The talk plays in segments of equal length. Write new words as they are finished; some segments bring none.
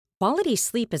Quality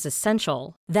sleep is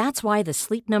essential. That's why the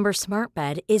Sleep Number Smart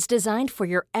Bed is designed for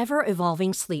your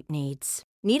ever-evolving sleep needs.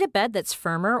 Need a bed that's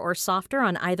firmer or softer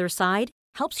on either side?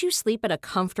 Helps you sleep at a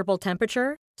comfortable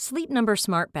temperature? Sleep Number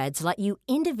Smart Beds let you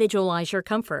individualize your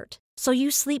comfort, so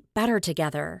you sleep better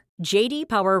together. J.D.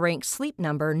 Power ranks Sleep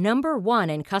Number number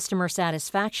 1 in customer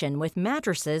satisfaction with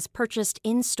mattresses purchased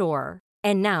in-store.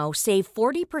 And now, save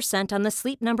 40% on the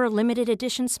Sleep Number Limited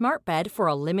Edition Smart Bed for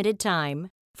a limited time.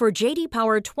 For J.D.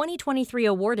 Power 2023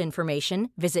 award information,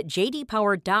 visit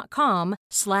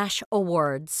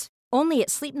jdpower.com/awards. Only at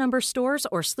Sleep Number stores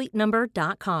or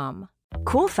sleepnumber.com.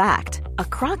 Cool fact, a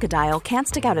crocodile can't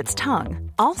stick out its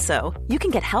tongue. Also, you can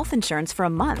get health insurance for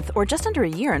a month or just under a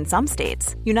year in some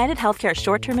states. United Healthcare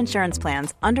short-term insurance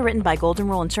plans, underwritten by Golden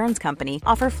Rule Insurance Company,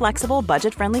 offer flexible,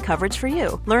 budget-friendly coverage for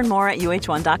you. Learn more at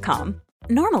uh1.com.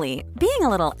 Normally, being a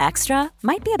little extra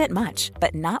might be a bit much,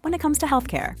 but not when it comes to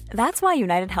healthcare. That's why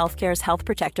United Healthcare's Health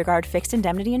Protector Guard fixed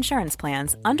indemnity insurance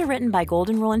plans, underwritten by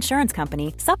Golden Rule Insurance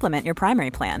Company, supplement your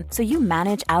primary plan so you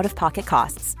manage out-of-pocket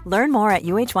costs. Learn more at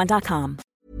uh1.com.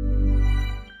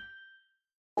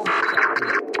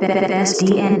 Best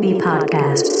DNB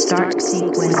podcast. Start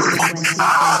sequence.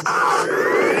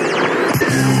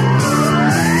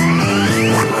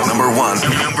 Number one.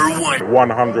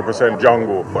 100%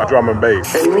 jungle, drum and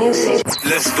bass.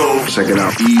 Let's go. Check it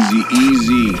out.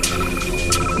 Easy.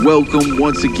 Welcome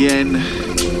once again,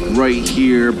 right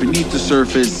here beneath the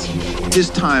surface. This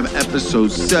time, episode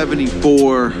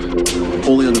 74,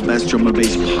 only on the Best Drum and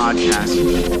Bass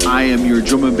podcast. I am your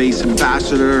drum and bass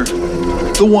ambassador,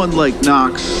 the one like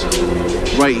Knox,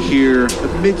 right here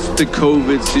amidst the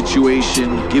COVID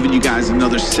situation, giving you guys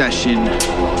another session.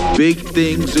 Big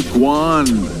things are gone.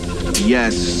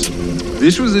 Yes,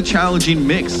 this was a challenging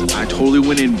mix. I totally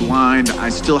went in blind. I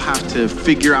still have to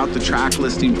figure out the track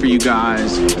listing for you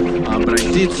guys. But I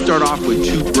did start off with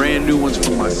 2 brand new ones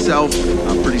for myself.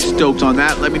 I'm pretty stoked on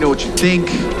that. Let me know what you think.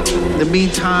 In the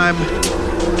meantime,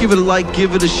 give it a like,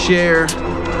 give it a share.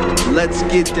 Let's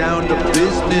get down to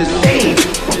business. Hey,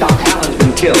 Doc Allen's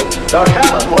been killed. Doc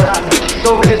Allen? What happened? It's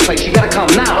over his place. You gotta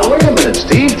come now. Oh, wait a minute,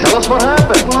 Steve. Tell us what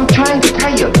happened. Well, I'm trying to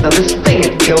tell you. Now, this thing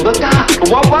had killed the doc.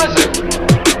 What was it?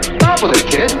 Stop with it,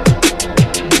 kid.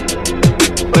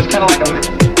 Well, it's kind of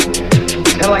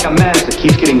like a mass that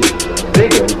keeps getting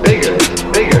bigger and bigger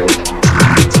and bigger.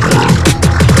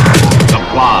 The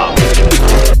Blob.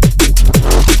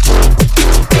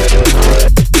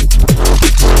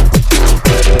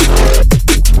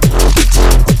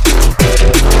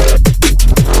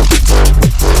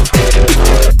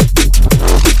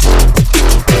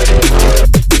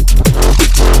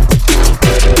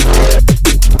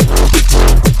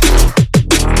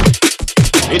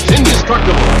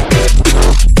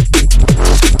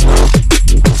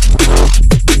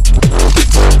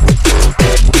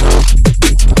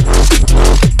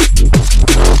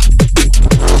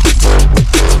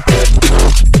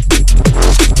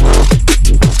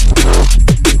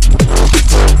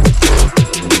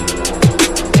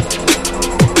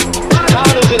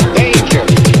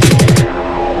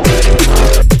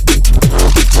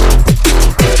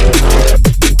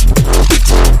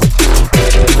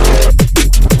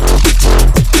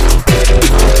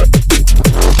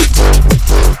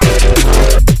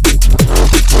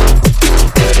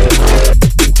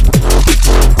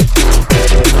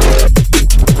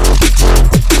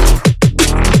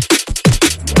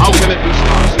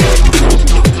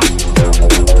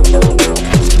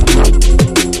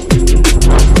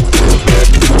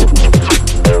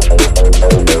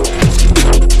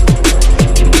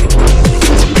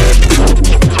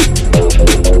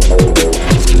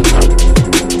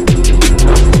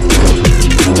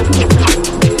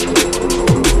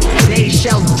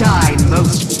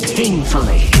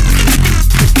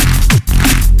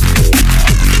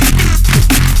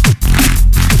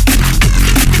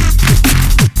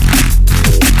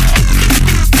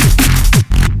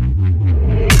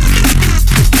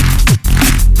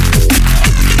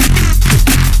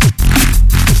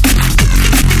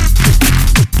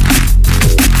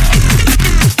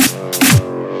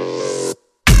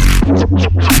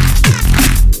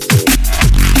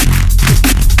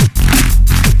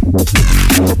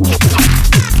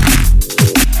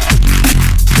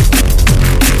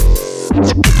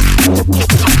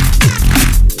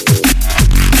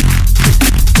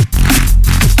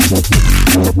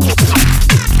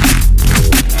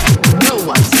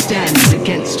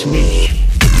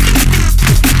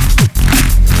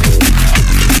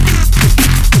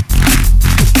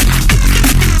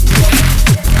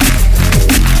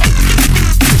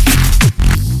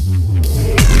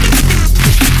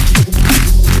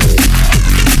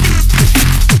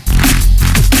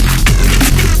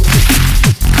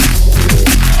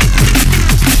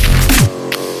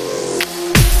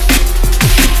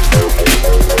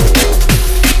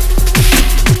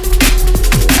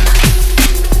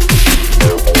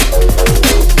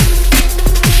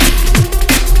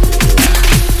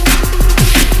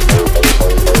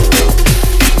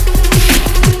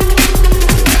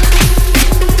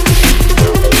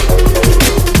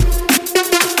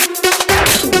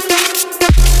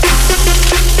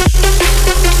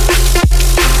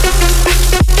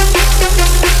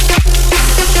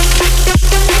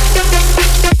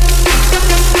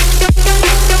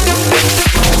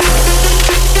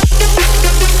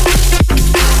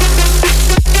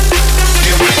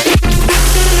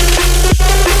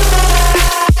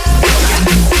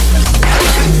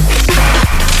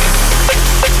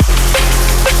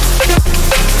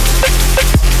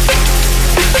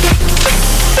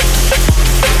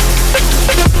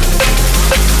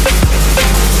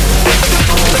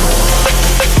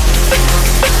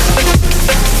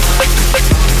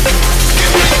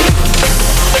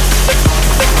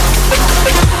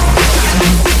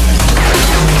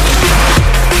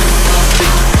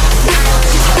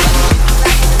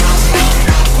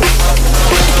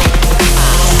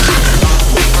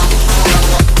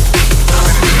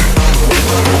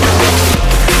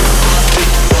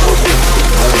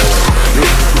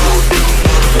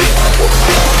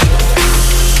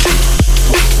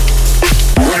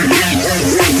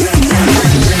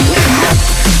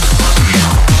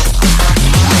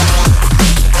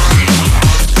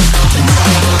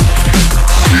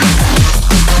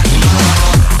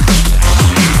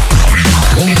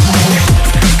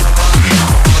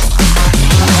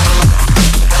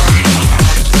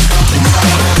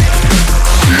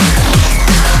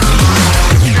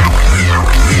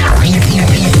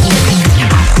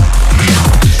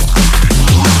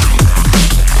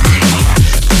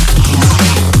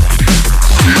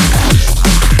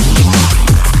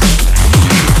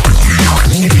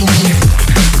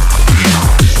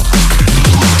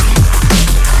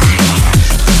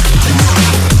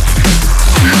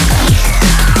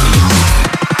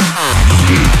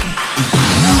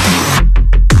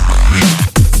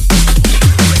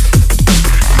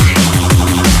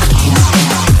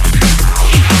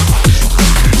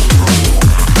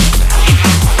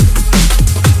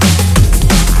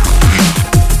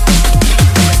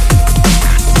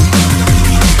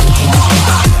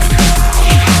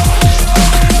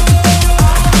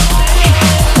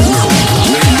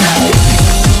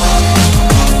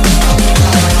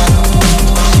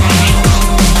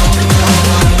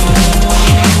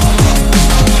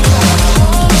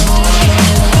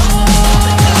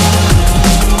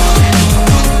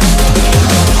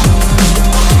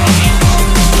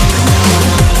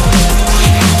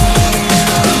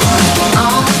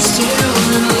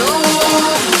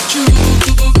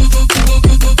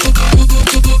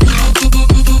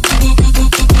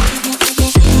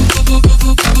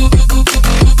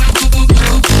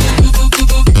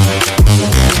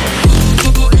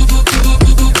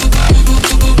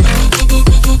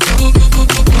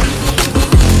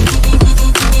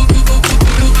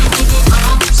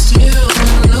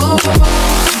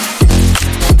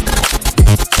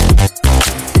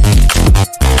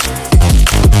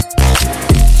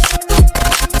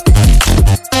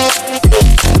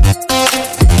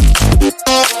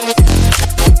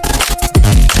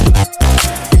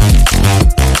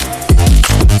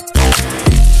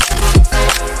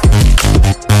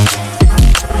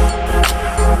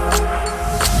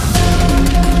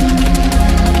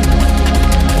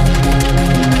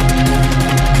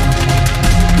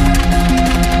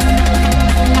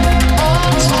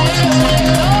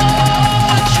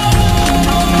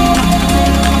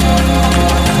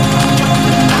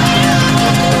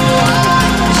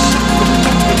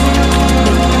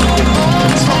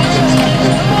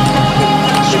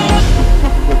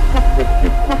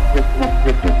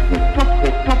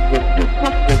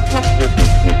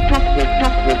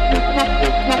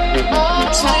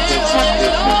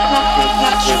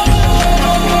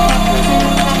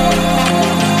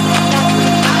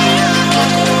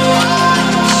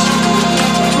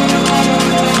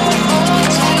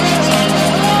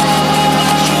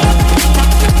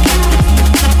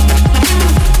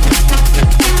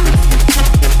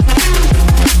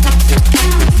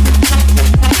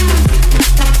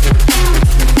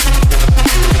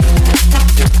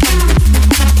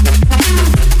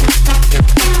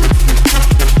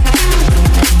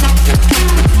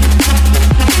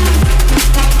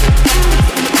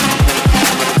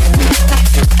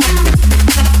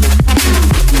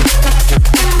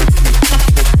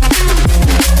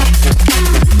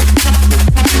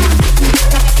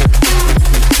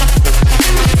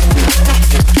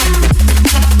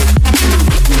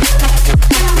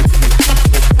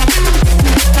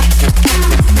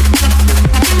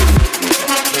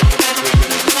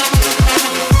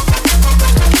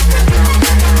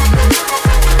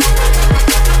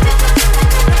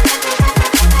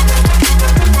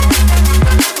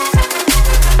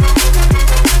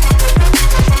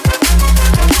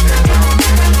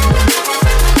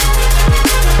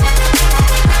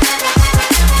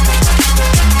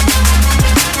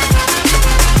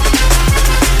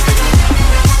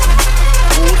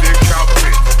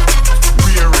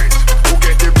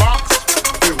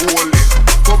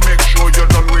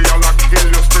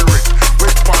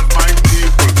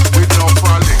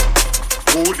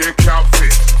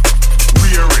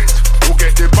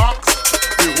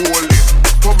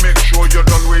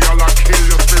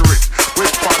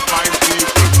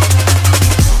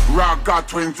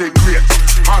 integrate.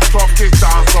 Hot up the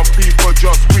dance up, people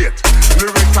just wait.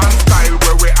 Lyrics and style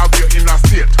where we have you in a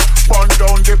state. Burn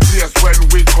down the place when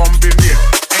we combine.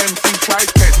 MC try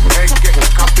test, make it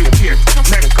capitate.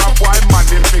 Make a boy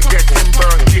mad him to get him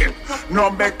birthday.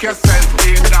 No make a sense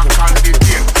in a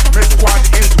candidate. My squad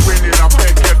is winning, I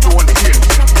beg you don't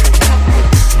hate.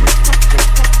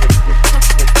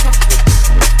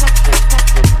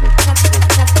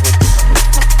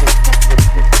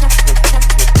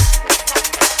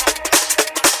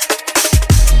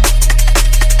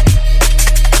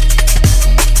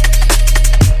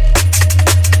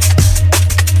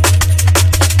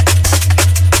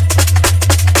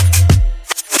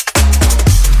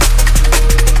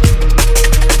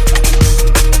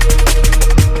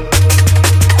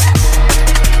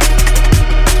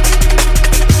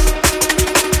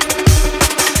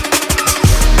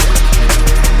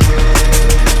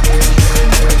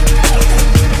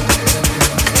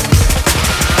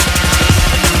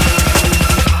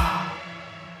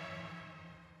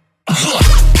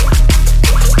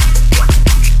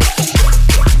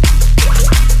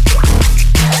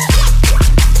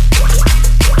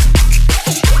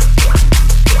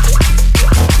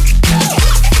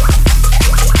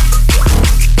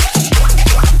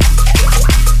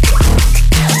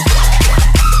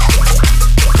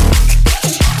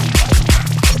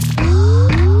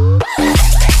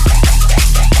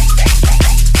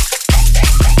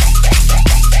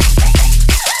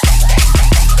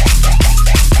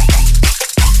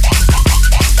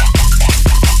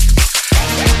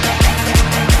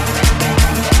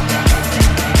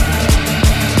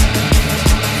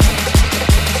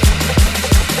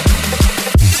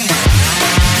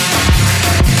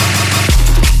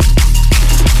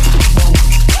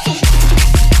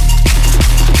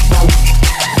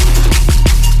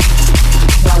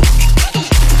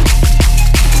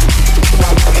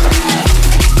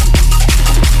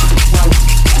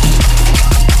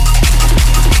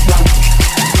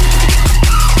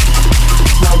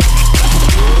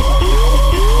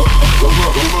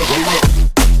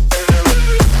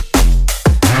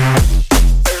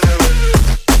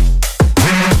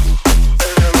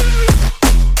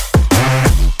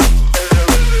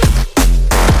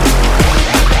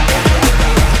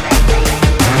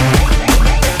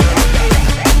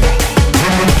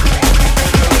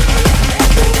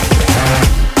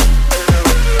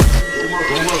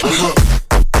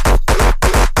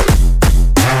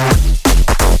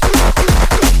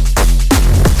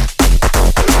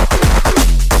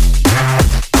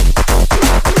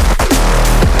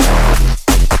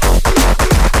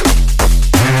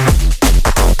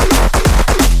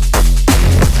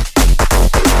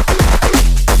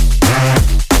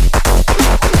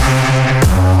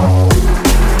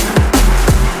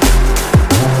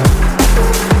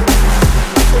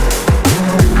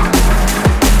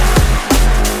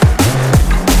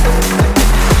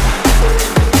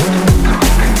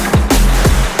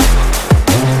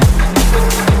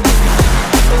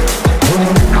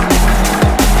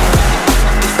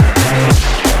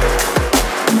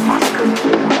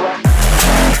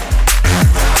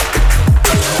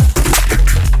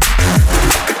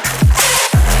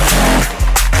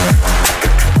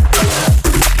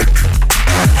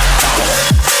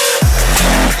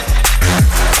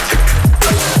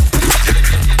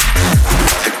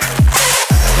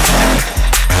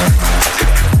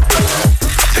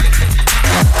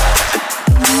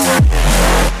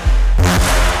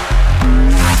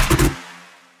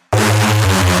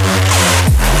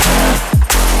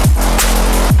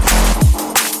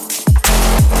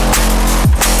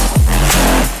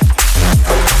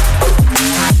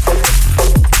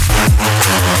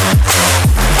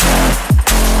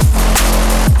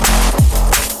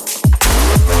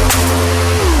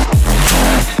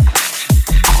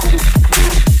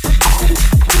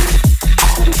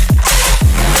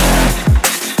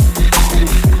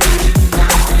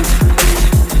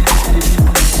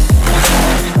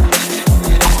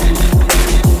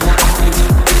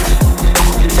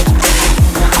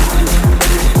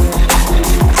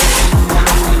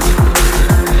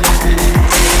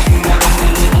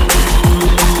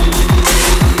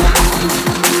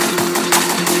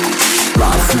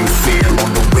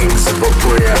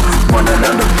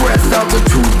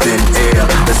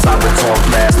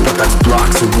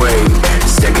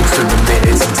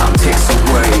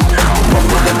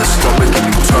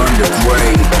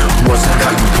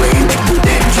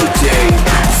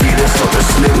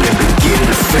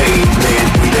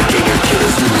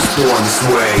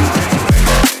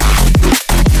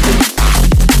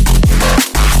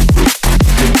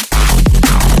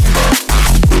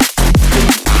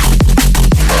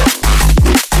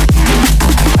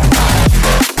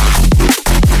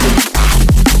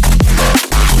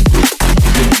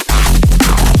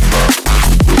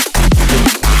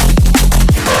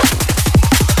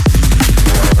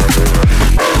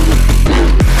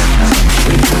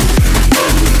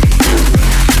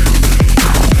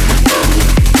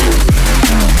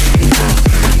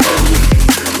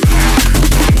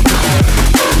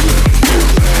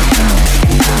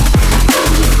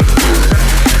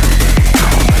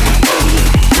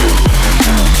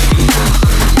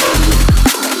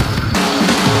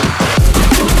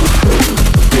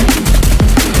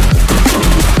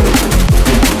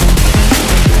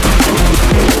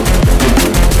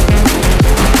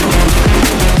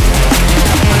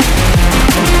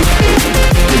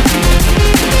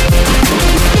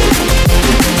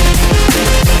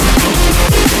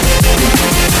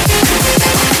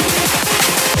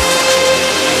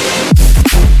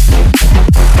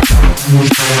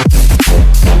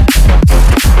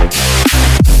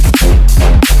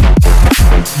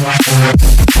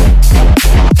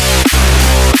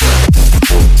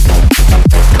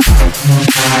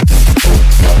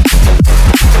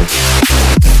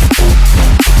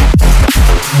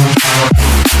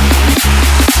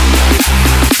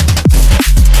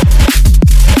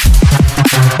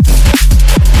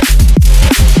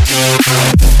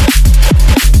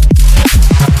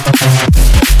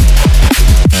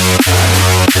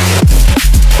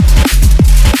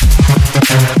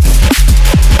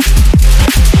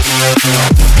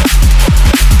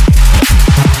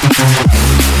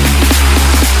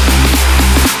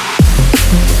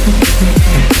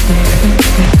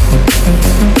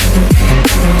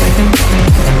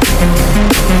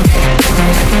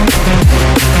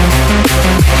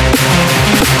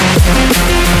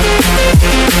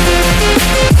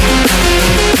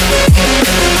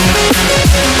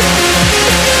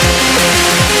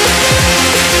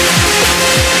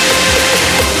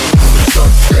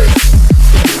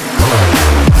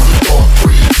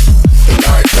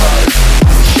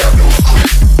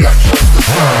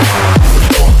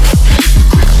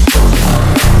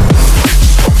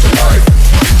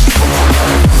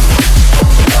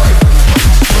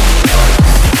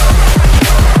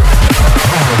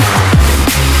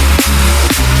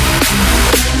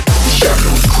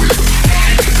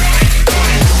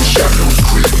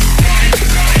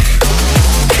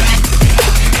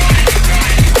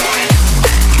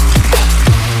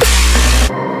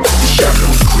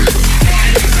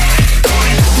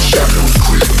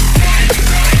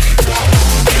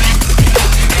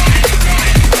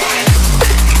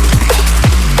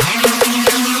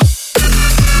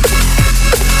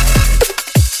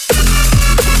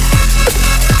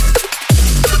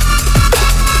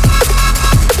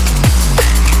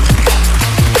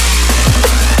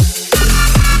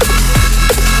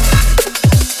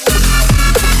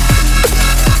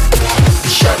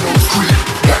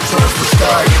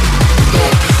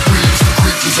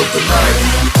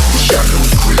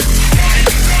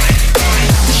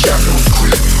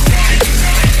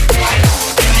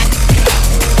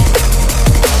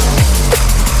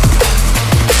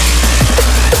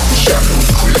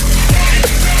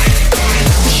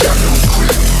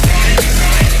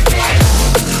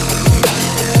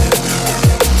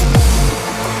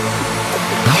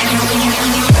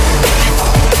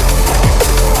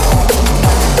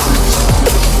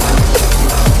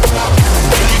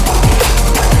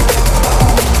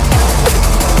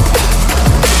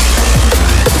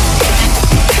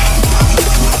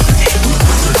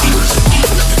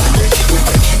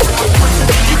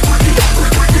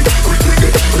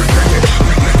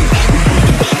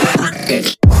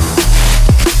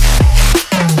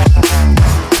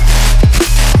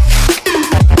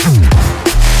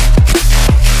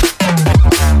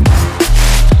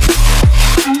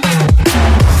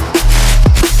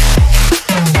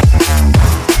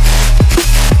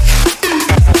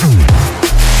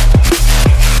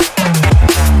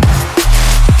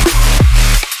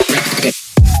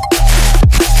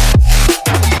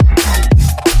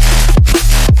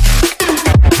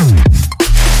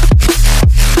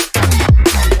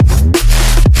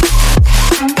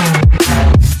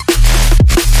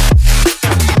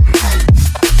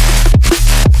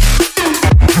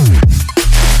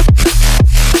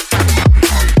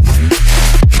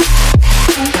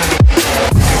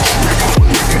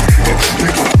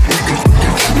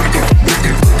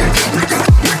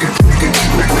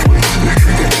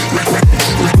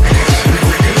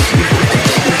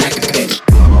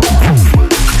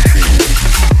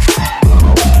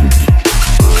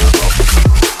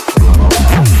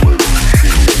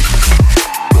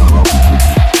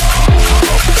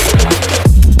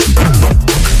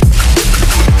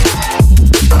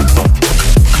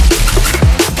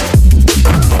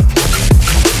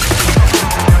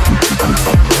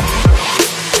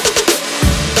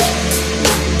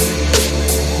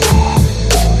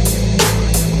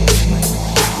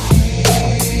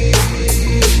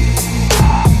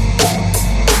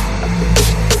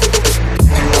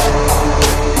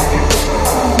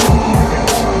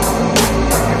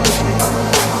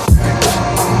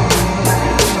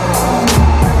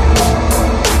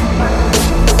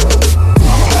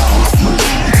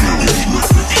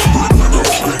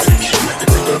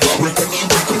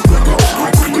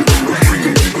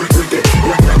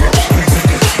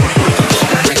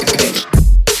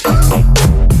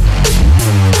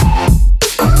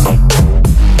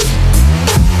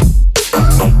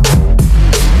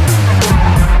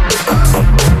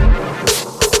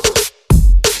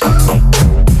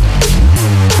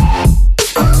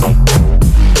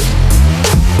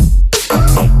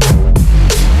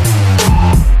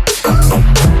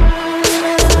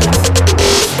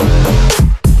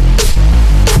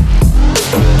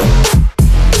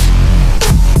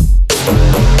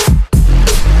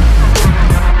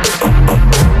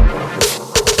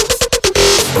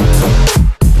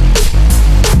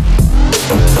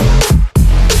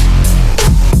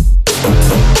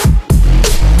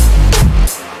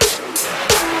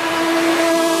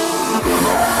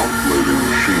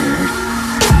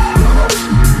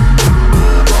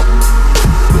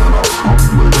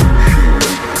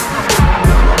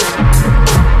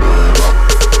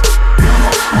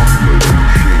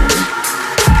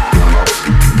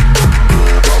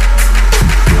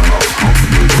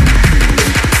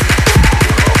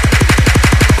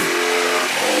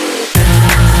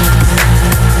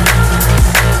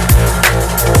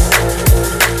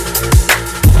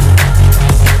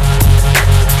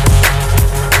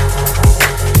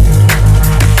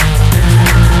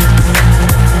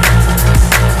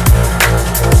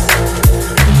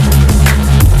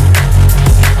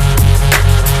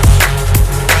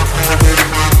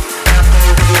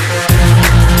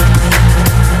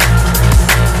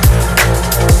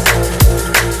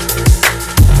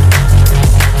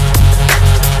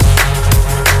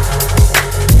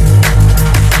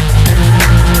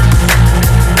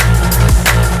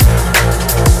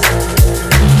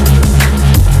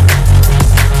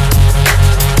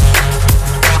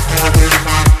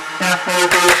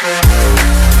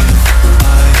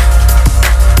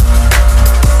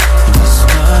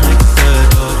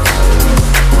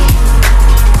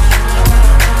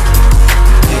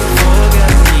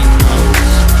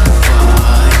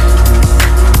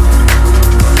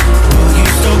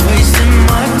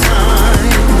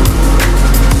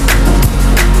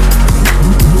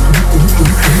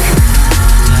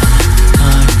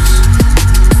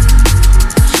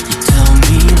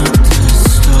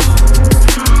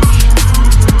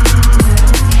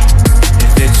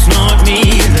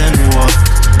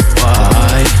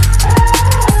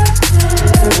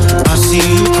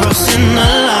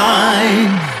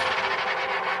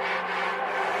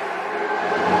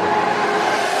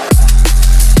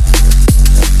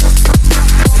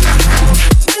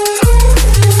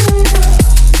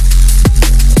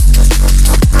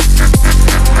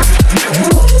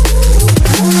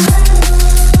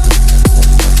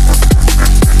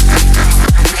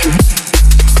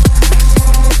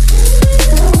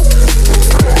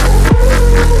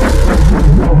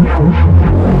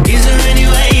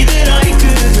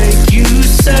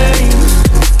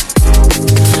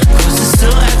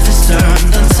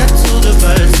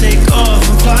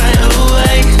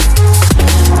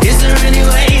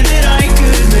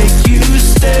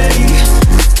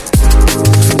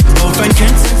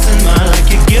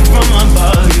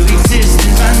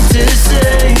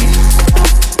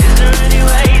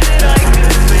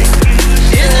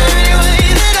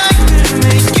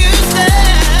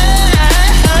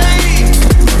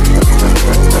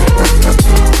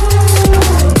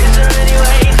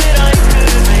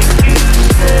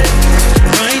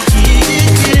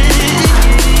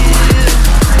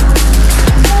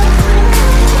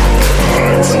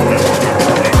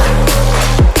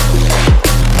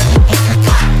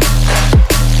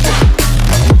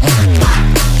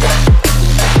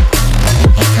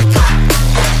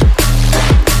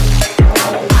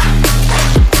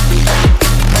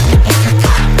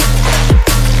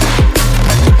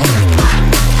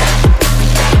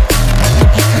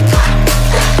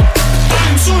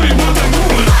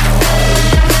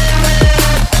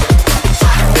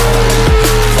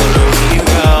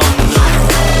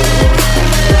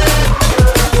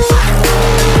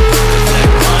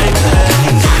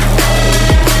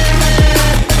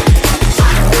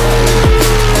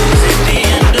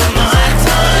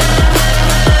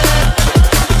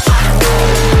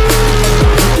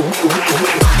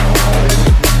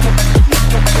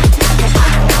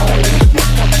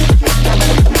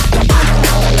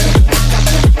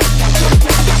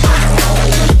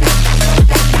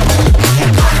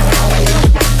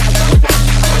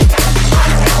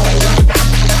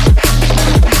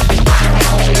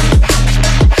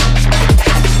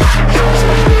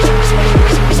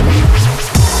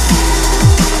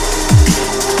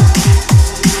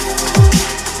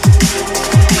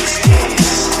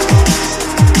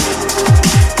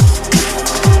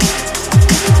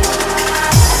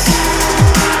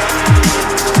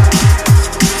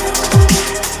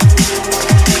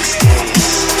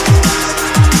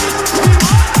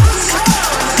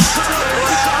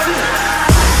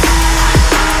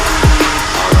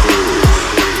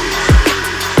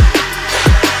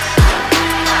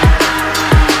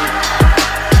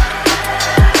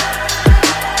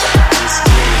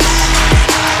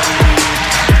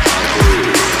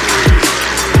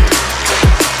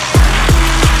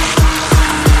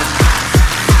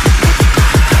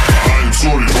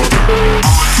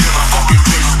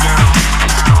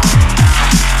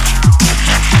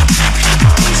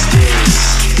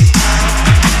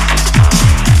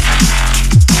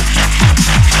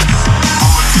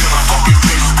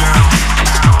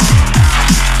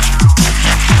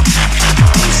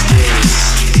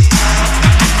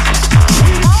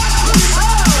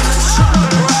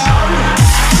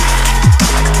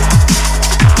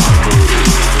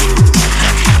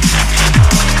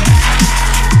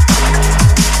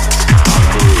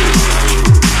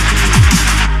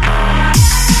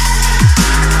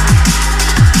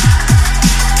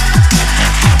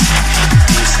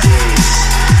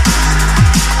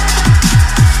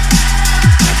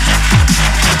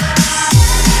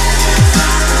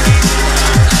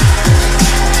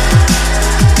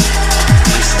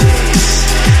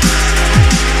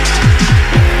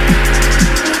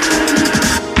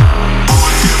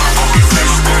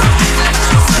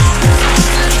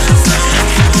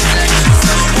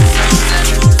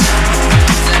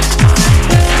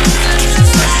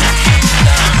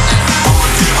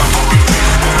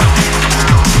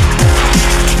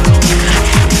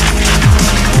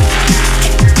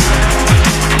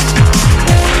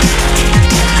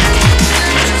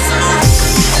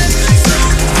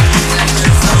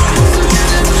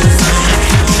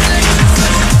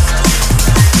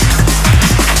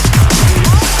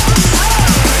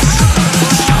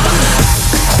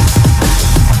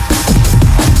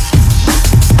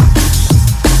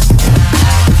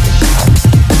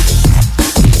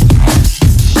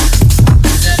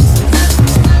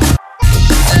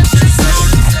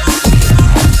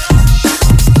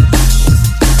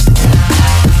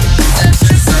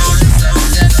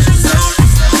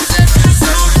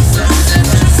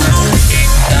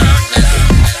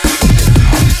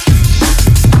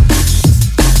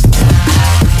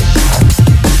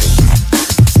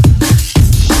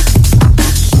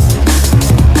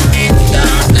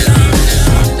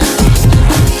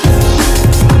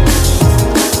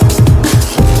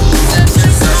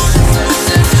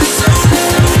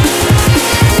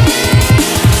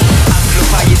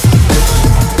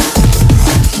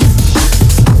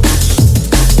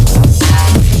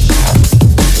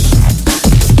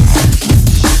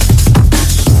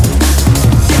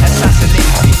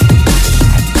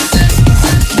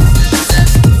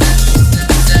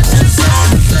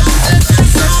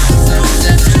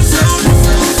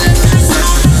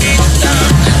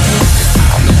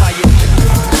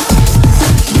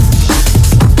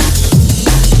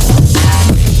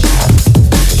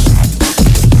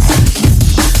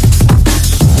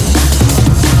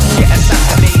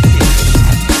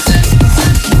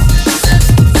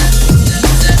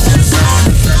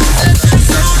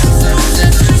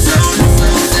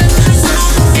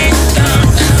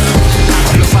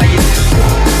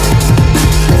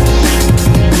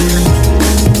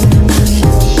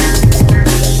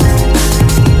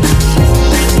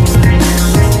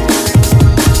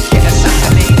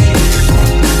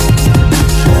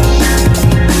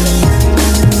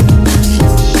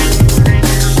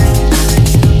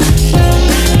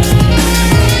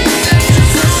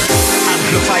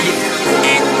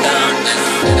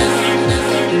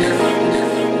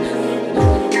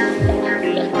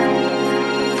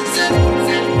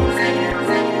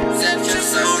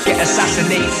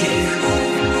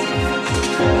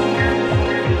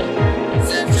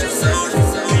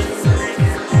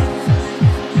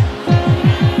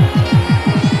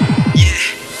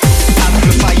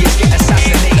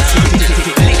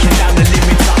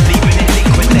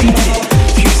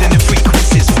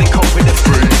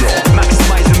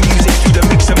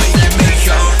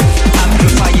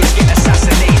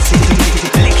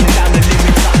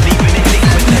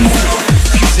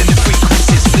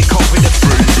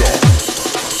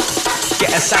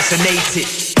 assassinate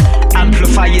it,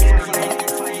 amplify it.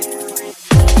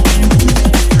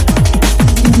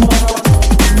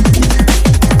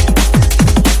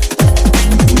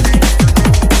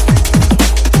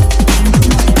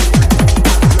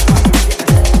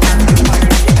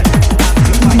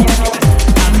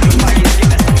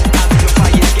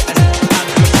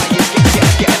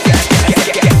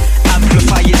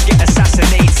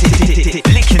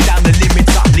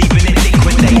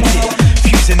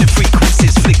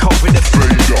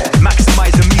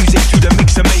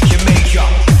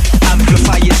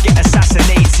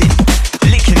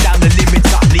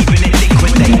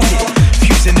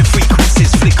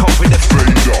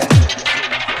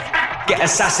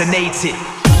 Assassinated.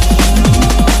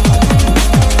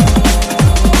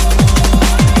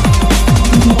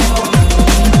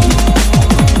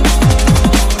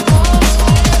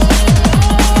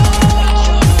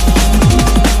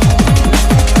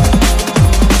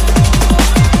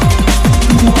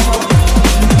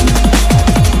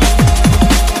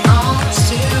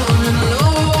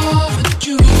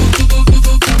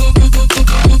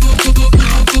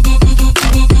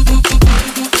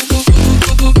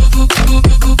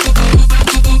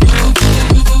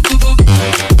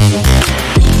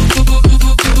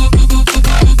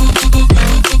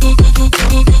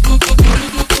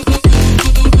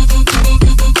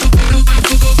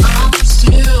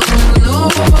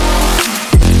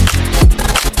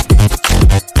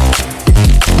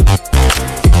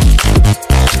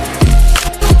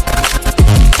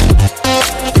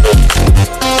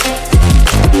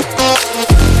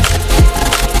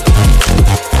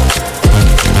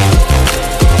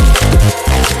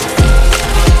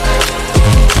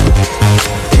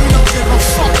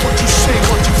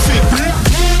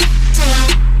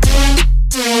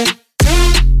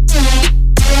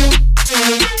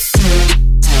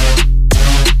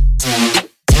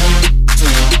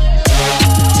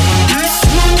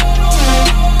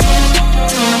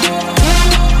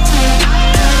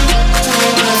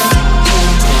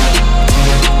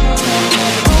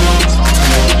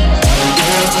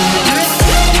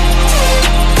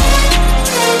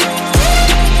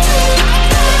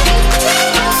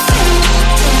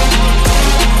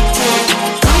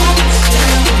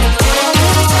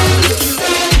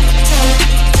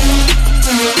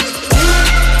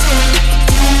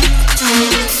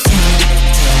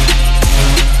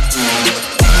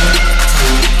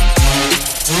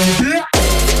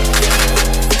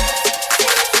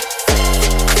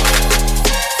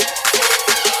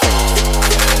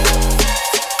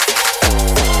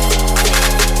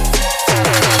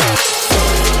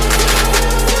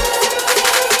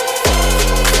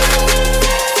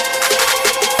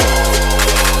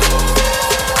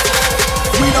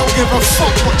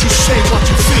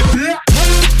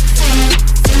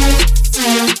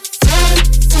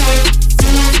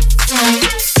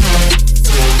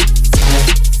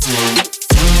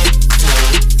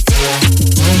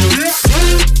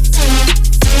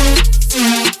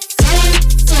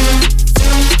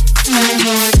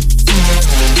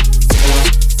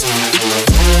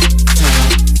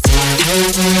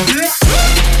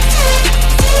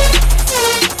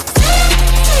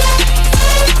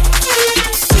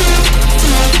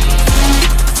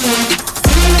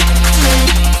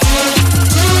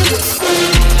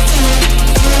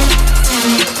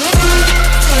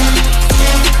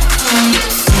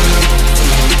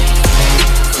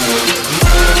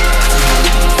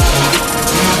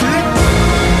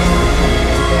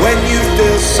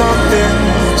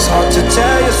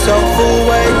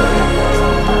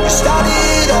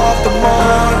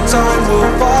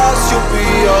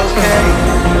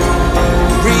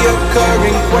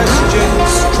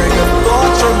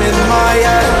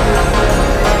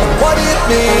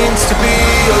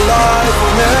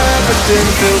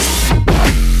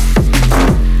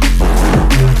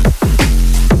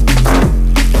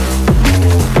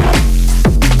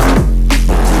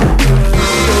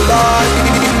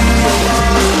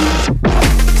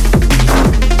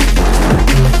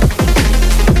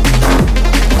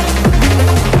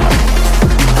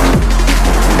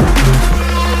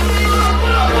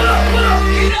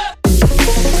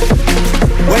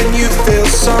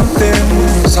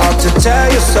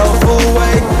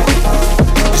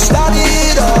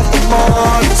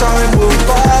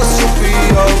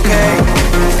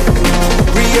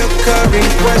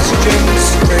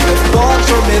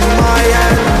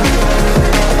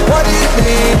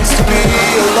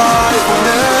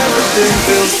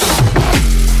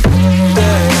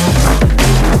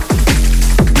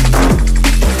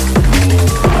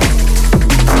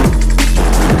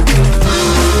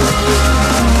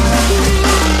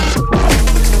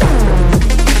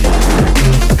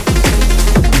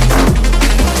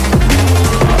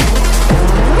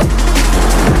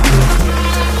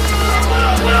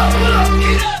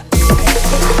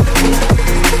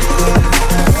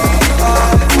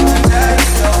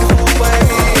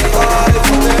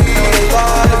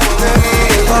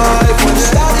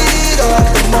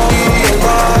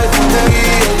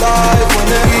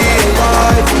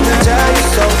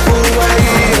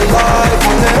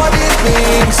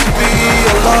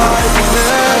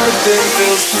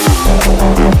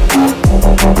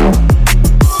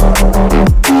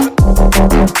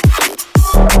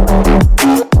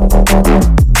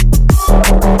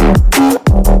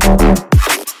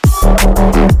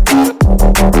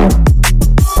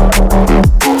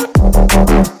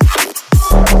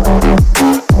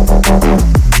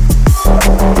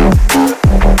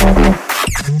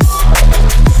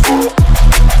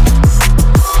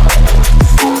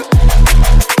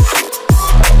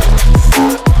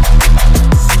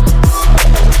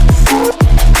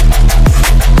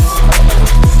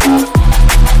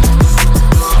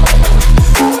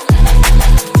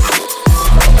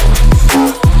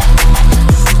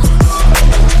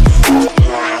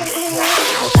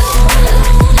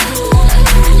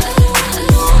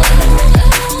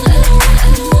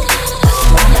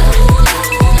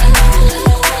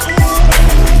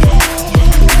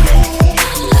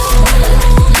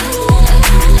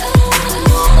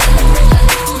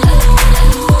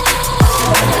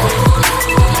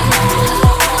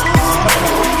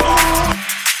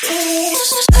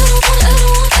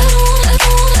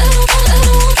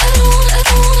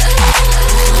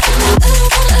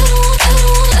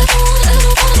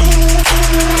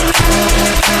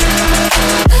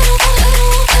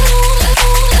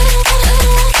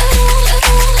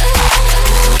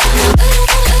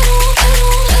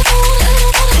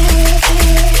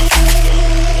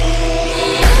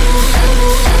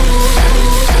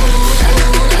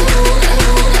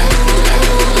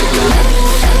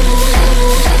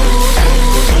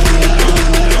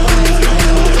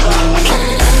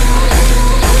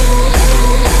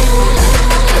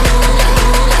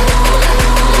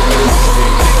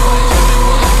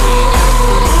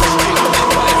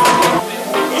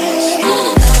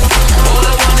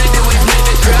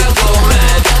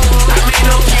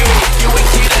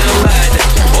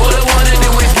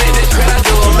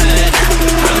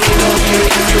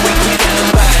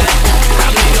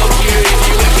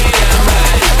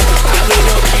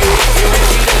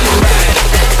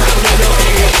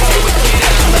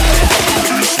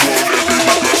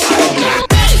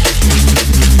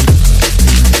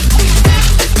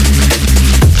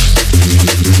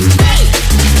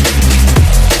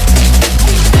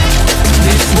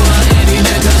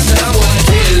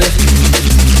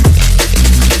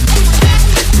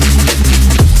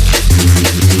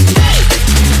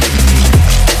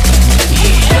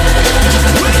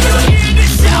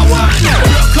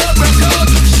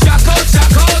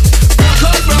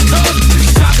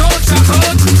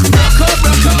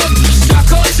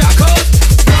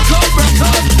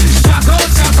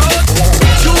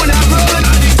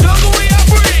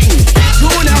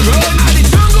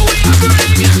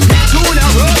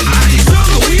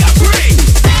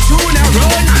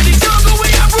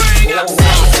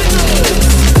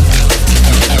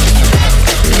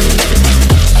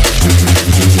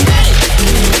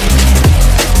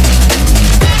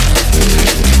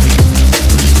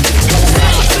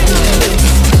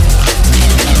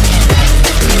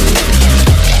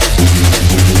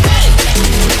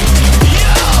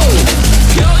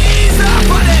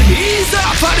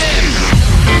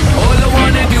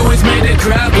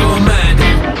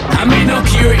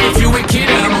 if you wicked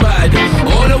and bad.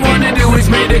 All I wanna do is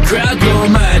make the crowd go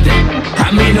mad.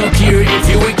 I me no care if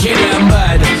you wicked and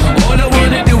bad. All I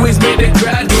wanna do is make the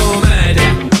crowd go mad.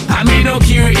 I me no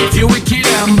care if you wicked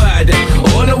and bad.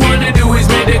 All I wanna do is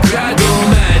make the crowd go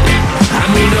mad. I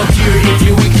me no care if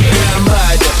you wicked and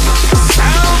bad.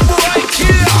 Soundboy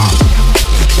killer.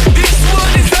 This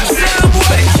one is a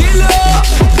soundboy killer.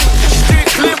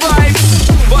 Strictly vibes,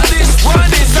 but this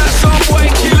one is a soundboy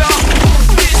killer.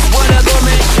 This one I gonna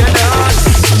make you dance.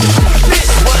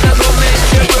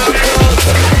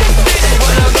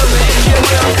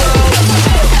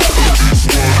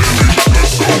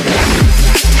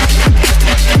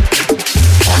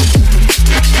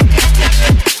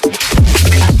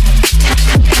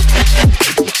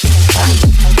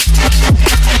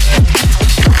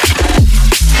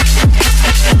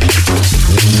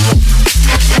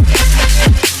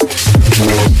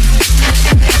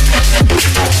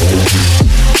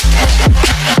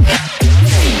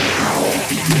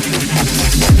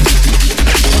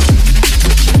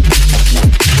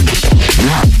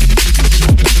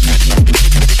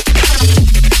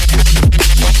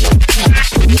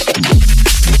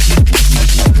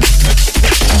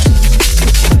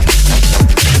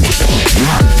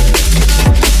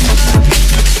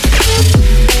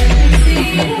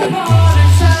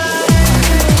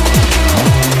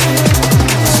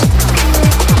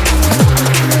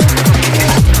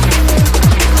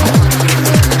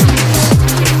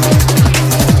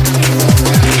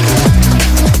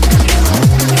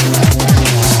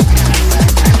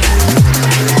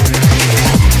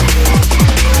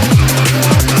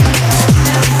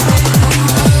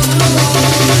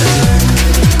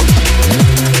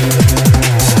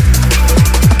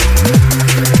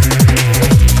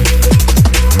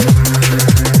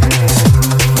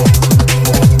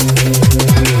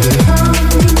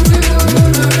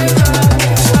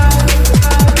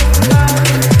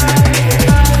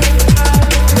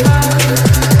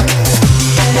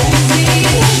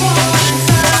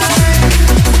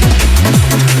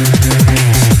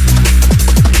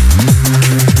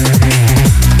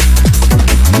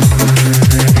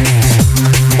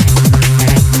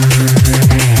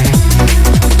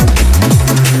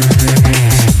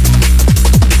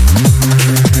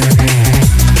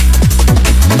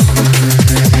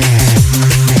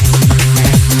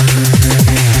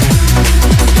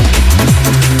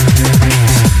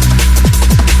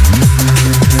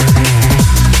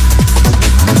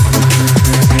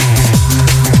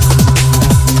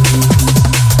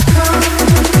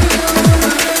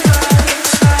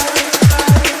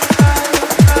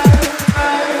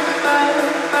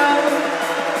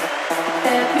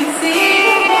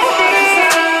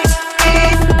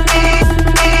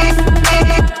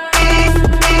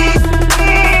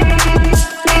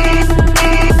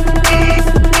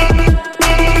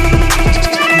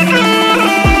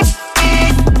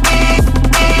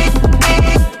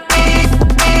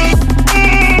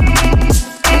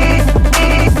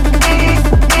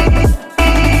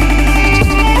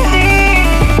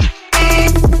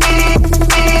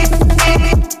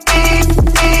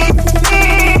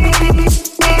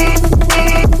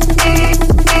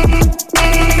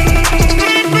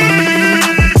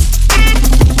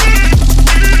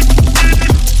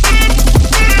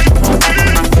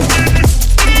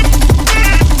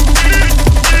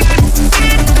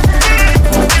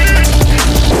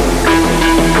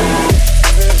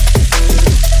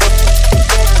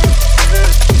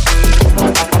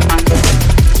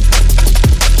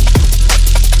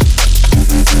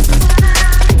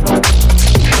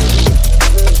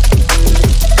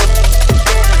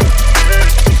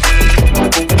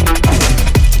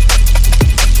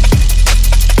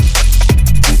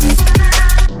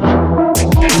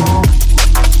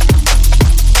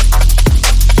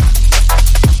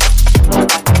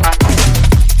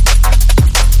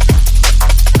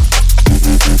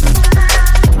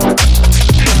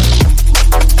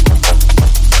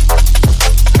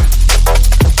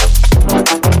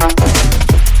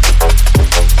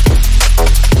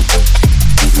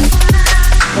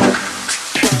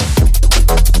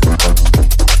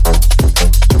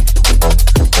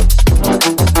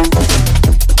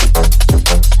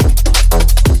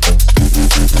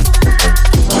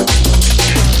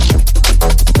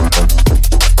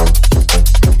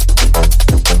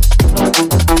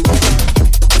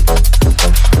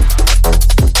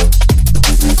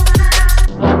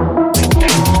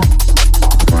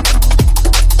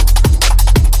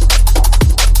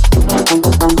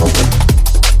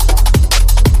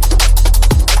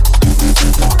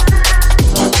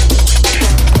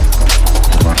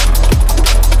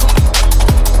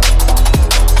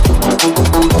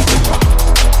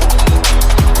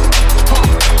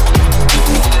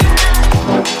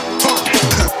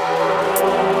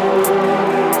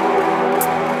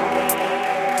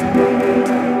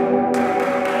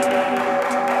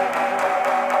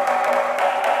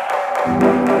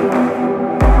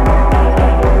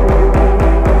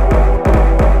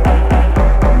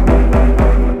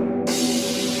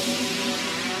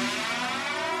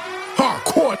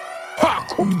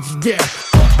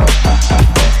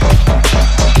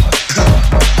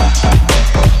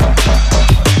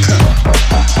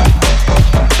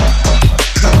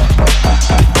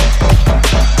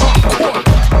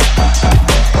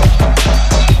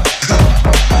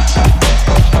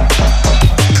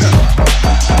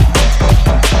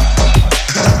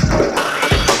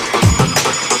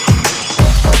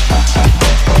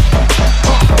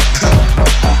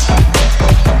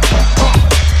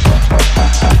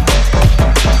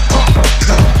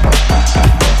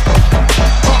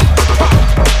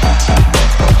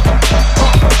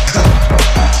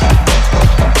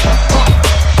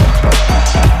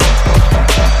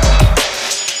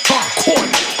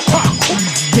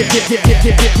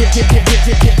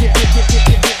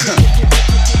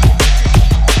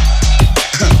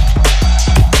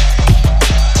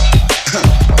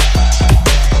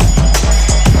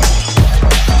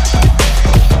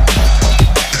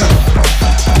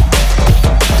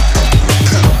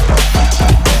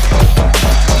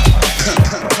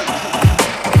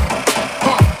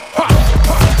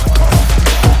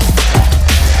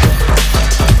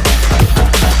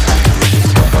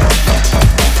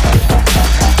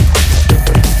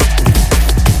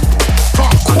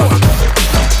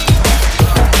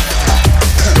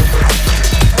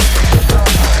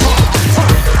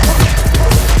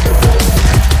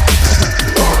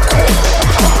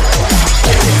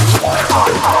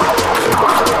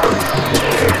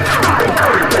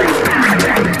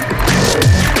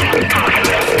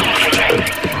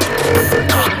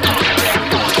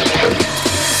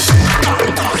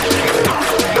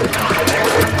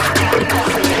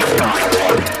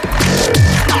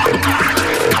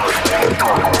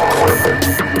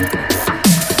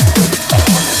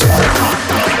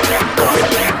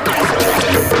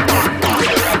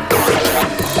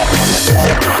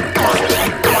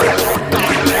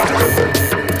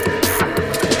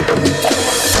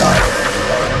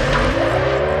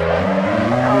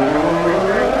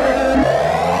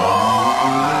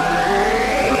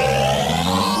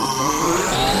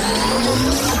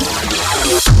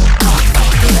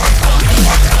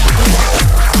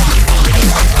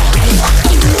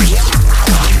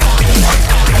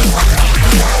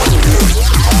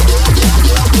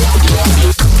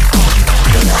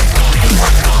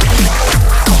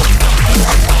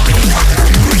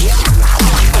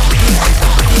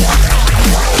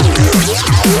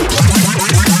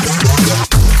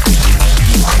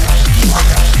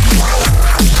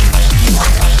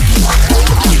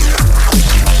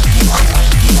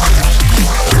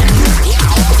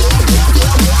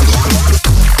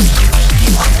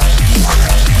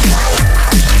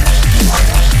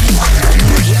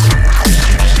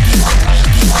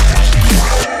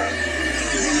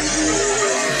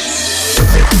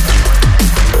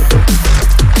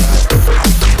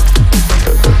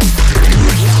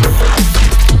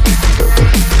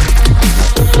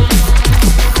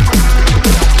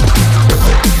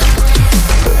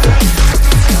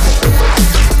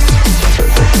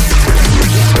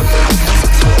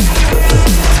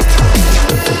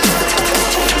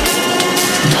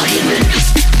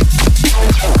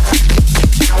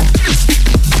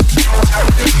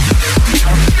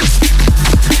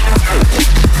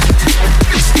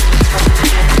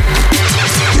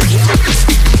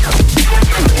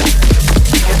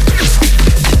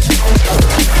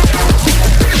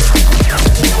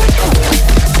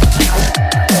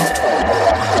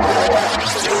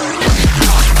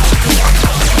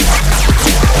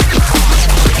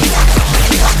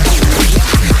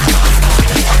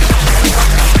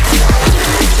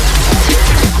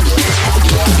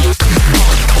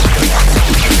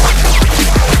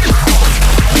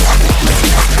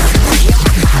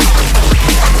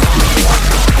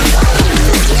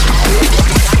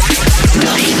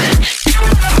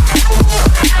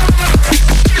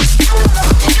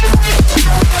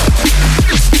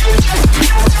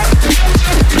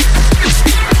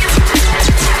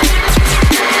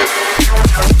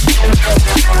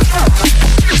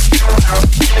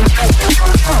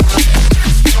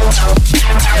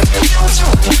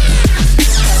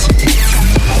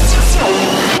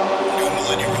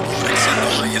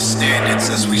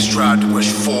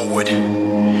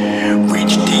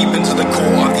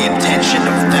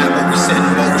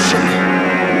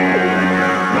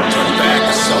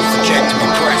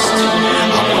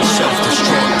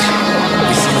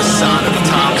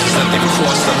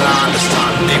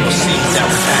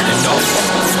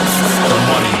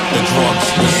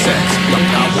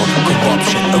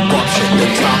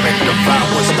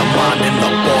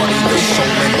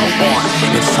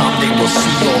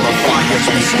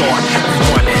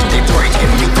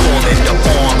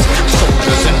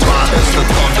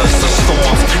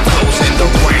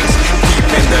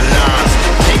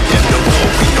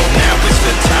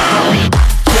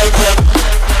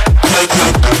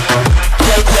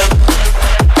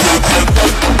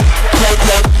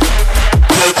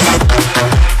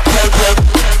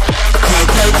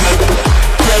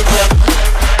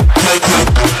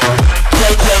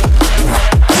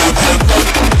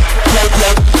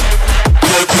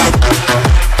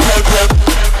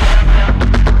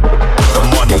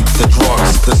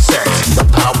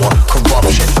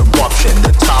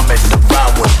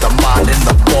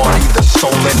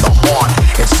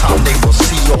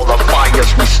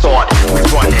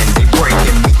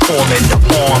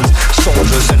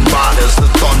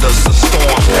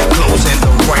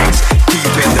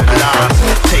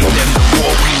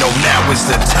 is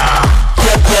the time.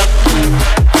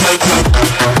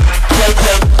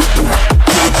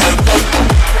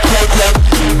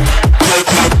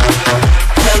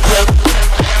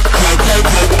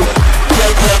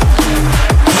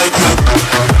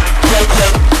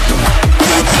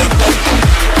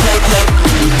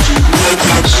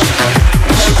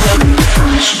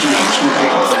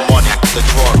 The money, the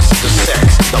drugs, the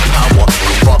sex, the power,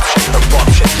 corruption,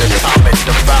 eruption, the time it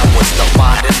devours, the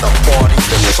mind in the body,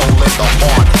 the soul in the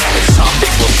heart.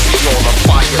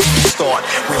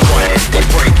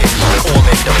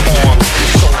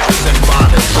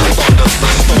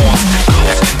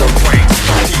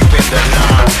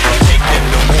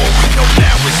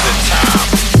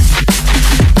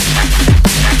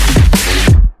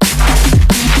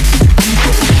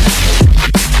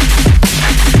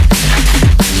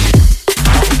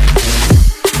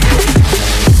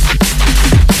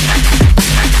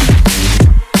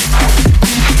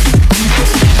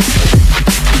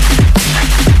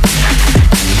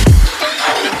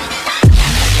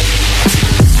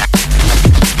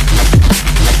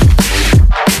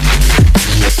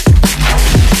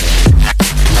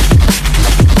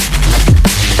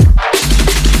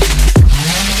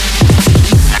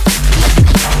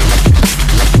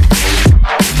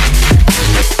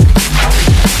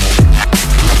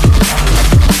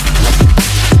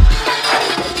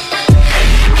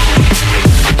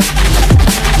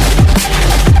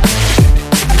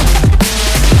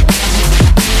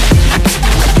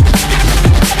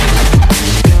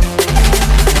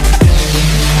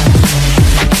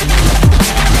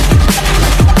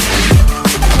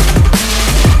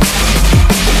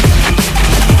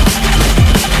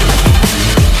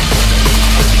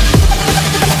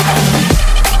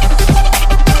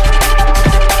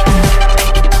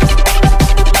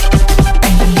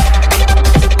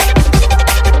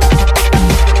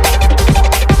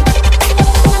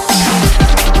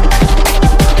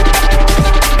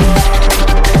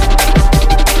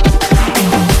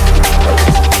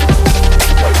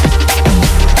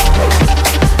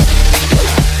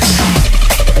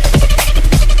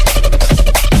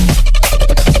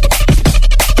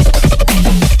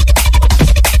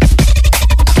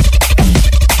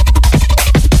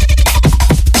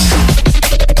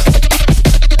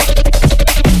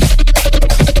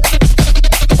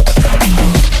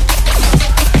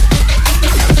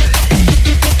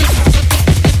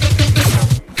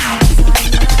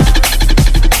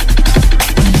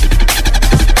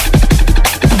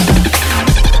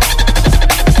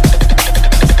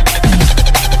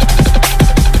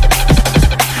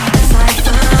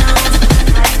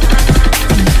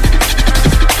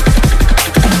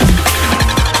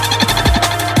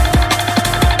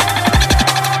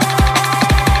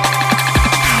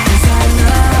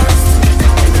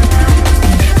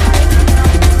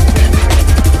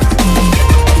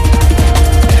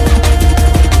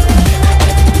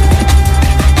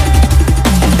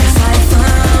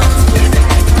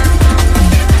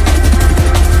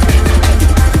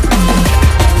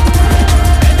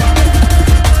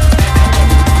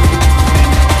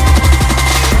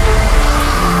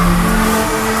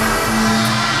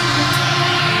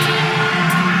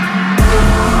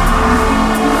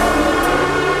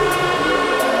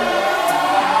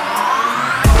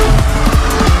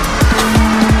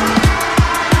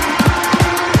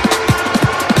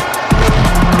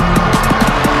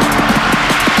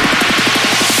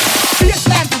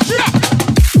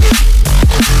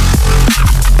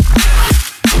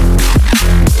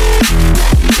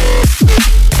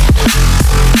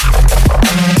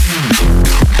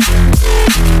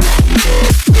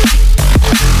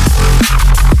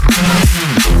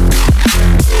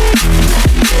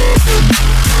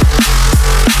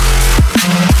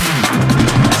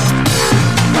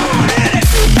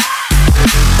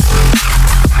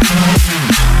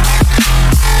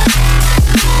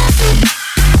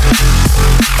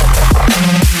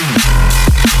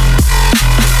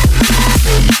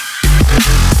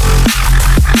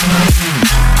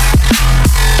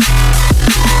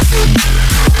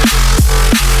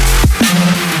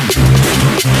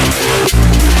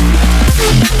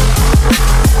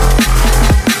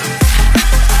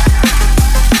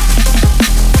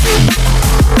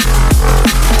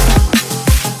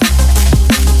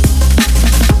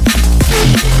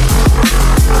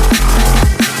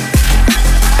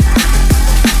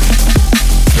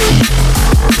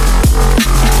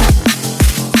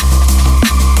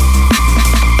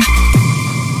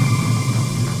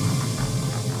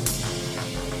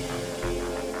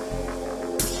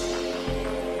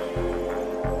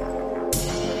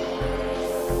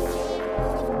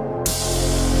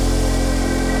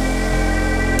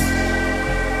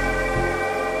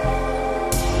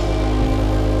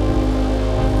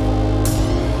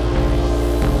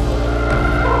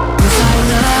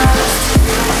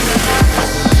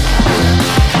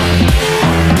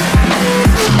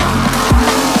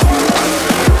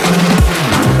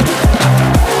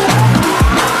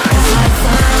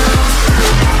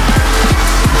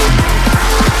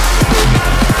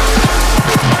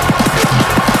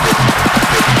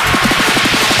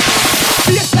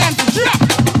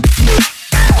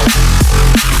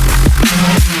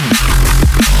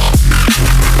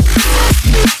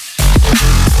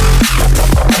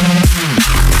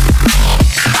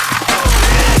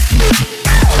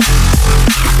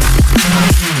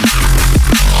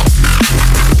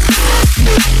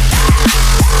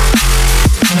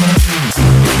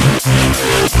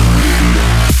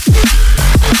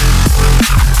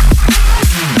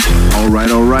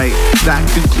 that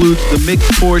concludes the mixed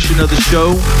portion of the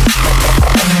show.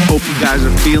 Hope you guys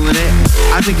are feeling it.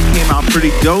 I think it came out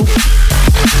pretty dope.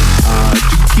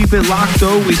 Keep it locked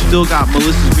though. We still got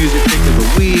Melissa's Music Pick of the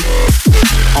Week,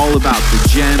 all about the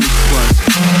gems, plus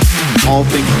all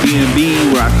things B&B,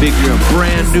 where I figure a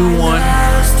brand new one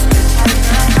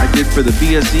I did for the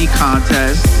BSE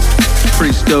contest.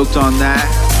 Pretty stoked on that.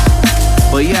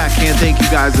 But yeah, I can't thank you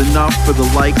guys enough for the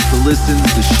likes, the listens,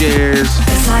 the shares,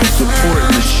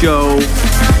 supporting the show.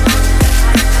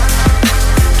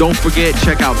 Don't forget,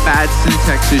 check out Bad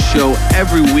Syntax's show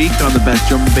every week on the Best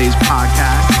Drum and Bass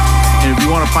podcast. And if you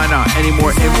want to find out any more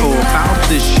info about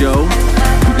this show,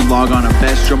 you can log on to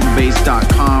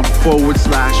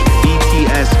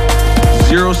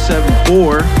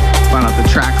bestdrumandbass.com/BTS074. Find out the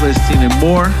track listing and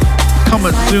more.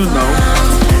 Coming soon though.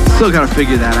 Still got to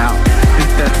figure that out.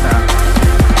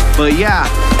 But yeah,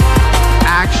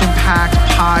 action-packed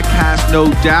podcast,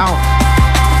 no doubt.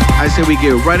 I say we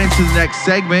get right into the next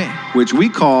segment, which we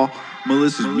call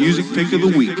Melissa's Music Pick of the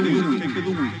Week.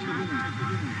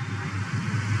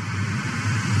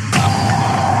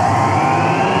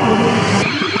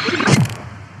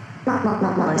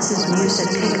 Melissa's Music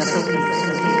Pick of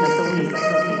the Week.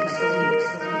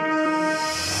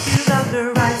 You got the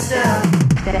right stuff.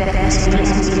 Best B&B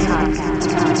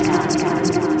podcast.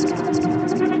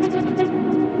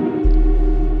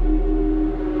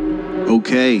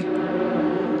 Okay.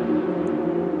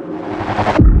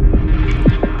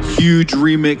 Huge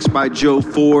remix by Joe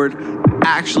Ford.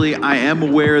 Actually, I am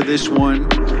aware of this one,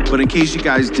 but in case you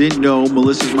guys didn't know,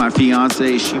 Melissa's my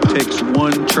fiance. She picks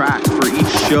one track for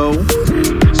each show.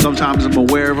 Sometimes I'm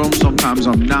aware of them, sometimes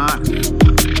I'm not.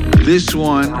 This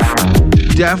one,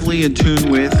 definitely in tune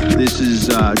with. This is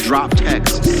Drop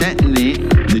Text Sentin' It,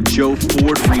 the Joe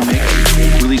Ford remix,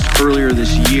 released earlier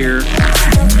this year.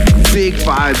 Big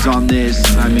vibes on this.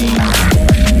 I mean,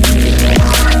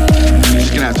 you're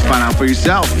just gonna have to find out for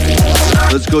yourself.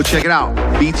 Let's go check it out.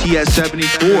 BTS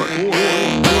 74.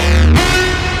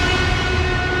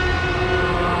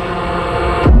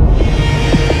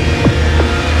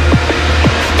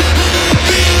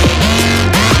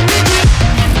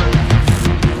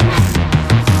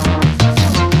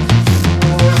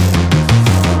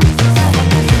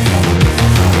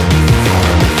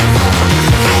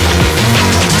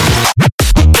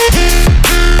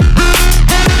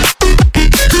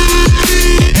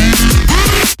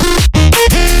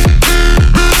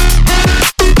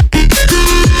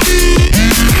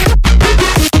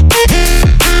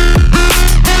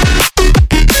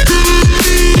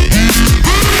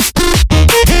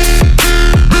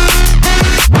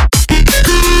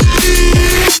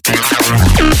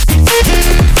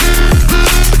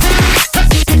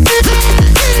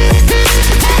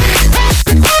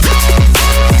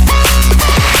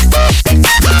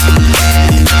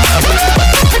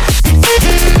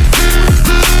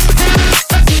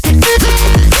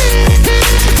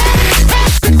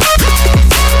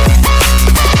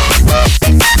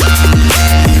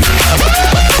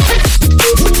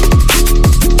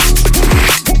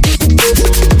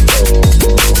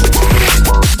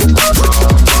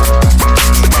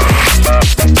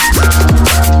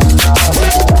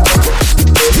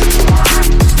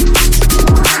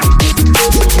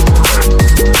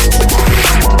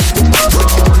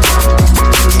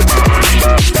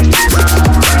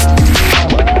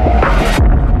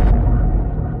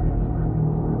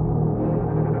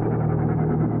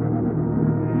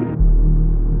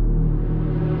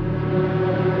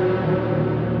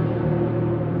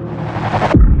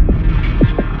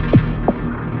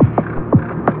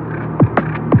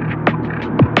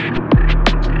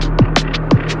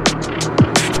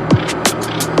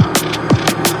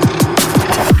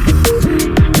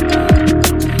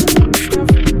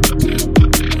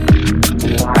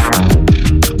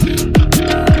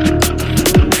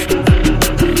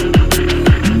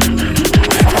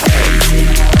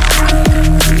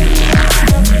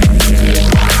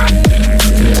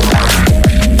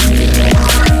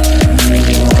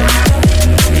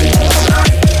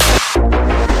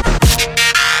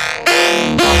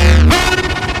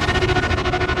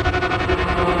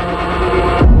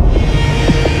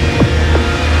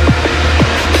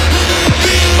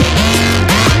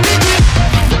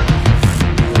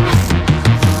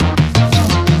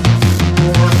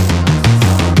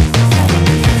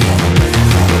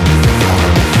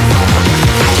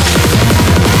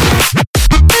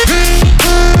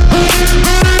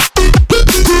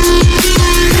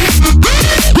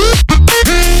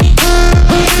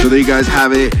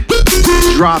 Have it.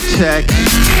 Drop Tech,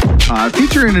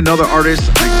 featuring another artist.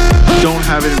 I don't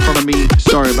have it in front of me.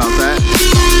 Sorry about that.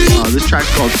 This track's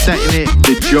called Setting It,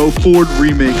 the Joe Ford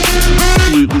remix.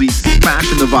 Absolutely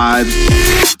smashing the vibes.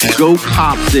 Go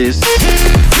cop this.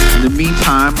 In the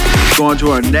meantime, go on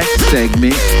to our next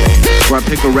segment where I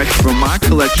pick a record from my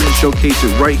collection and showcase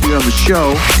it right here on the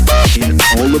show in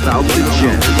All About the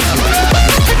Gems.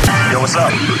 Yo, what's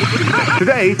up?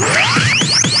 Today,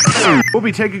 we'll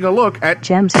be taking a look at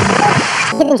Gems.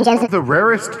 The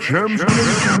rarest gems.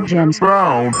 Gems.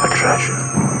 Found. A treasure.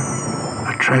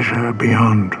 A treasure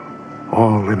beyond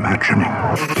all imagining.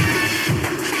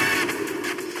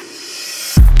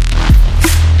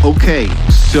 Okay,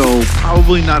 so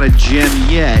probably not a gem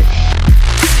yet,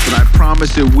 but I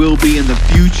promise it will be in the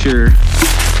future.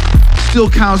 Still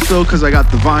counts though, because I got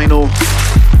the vinyl.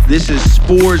 This is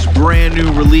Spore's brand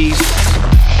new release,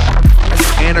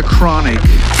 Anachronic,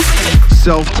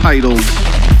 self-titled.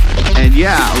 And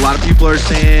yeah, a lot of people are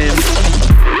saying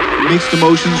mixed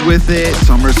emotions with it.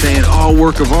 Some are saying, oh,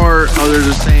 work of art. Others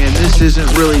are saying this isn't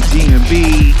really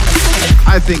D&B.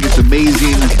 I think it's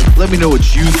amazing. Let me know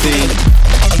what you think.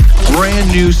 Brand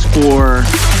new Spore.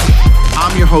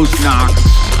 I'm your host, Knox.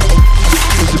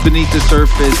 This is Beneath the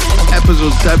Surface,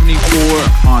 episode 74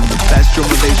 on the Best Drum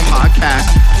and Bass podcast.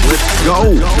 Let's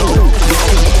go.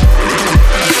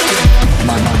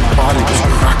 My body was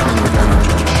crackling with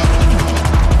energy.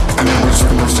 And it was the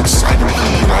most exciting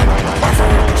thing that I've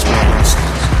ever experienced.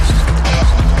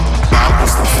 That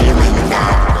was the feeling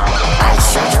that I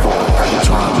search for every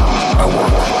time I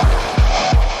work.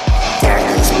 There are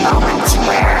these moments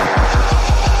where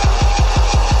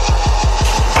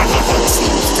everything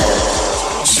seems to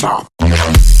stop.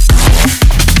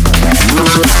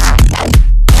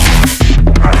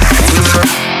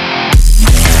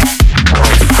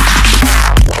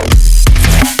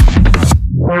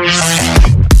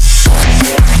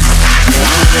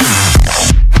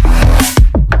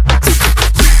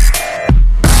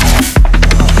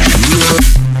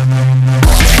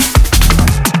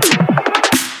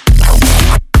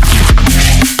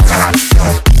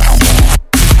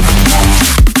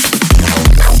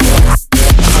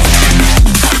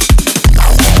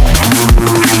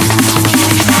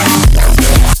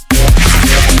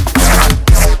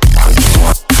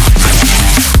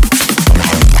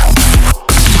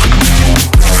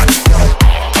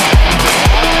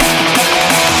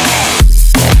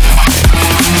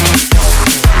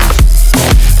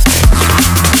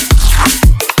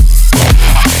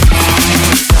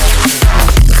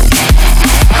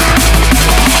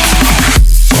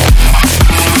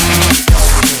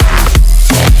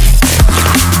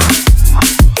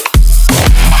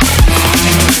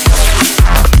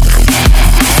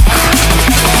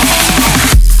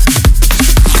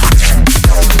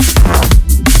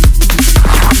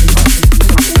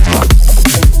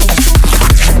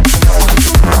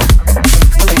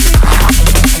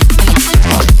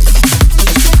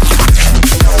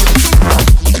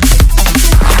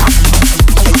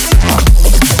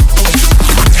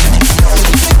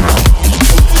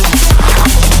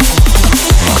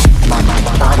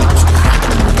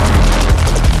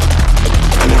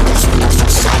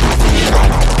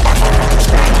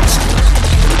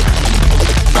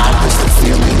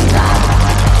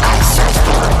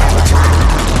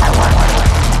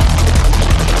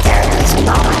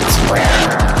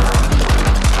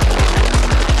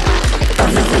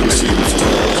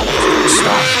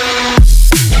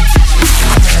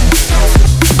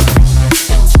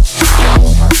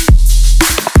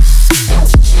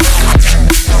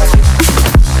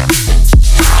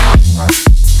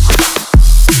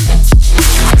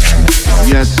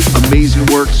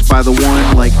 By the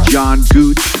one like John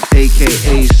Gooch,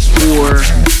 aka Spore.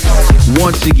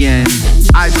 Once again,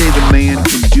 I say the man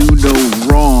can do no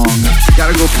wrong.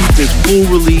 Gotta go peep this full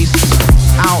release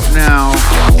out now,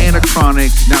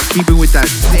 Anachronic. Now keeping with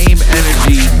that same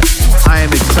energy, I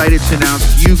am excited to announce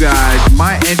to you guys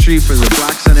my entry for the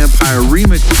Black Sun Empire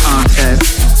Remix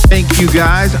Contest. Thank you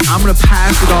guys. I'm gonna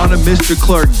pass it on to Mr.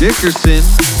 Clark Dickerson.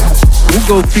 We'll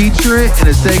go feature it in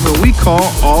a segment we call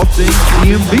All Things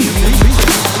D&B.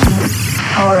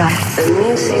 Alright, the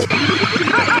music.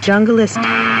 Junglist.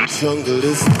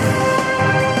 Junglist.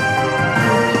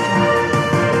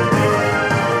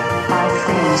 All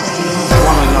things D&B.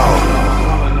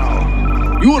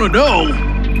 You wanna know?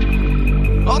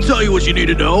 I'll tell you what you need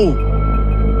to know.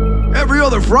 Every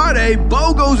other Friday,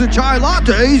 Bo goes to chai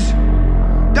lattes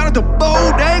down at the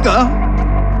Bodega.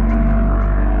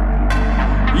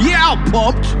 Yeah, I'm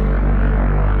pumped.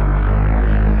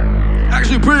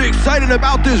 actually pretty excited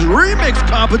about this remix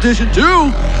competition too.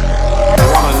 I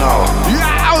wanna know.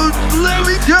 Yeah, let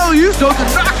me tell you something.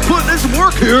 Mac's putting in some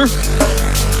work here.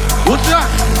 What's that?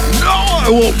 No, I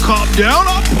won't calm down.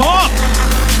 I'm pumped.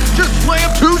 Just slam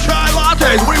 2 chai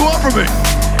lattes. What do you want from me?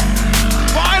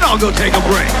 Fine, I'll go take a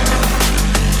break.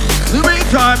 In the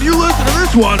meantime, you listen to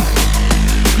this one.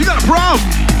 You got a problem?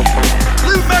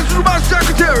 Leave a message with my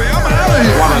secretary. I'm out of here.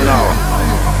 I wanna know.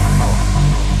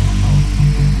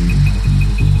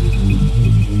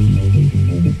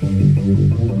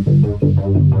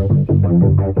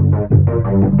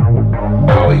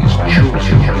 Always choose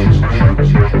you.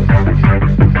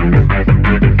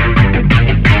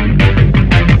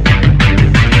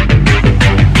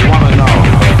 Wanna know,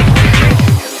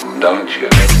 don't you?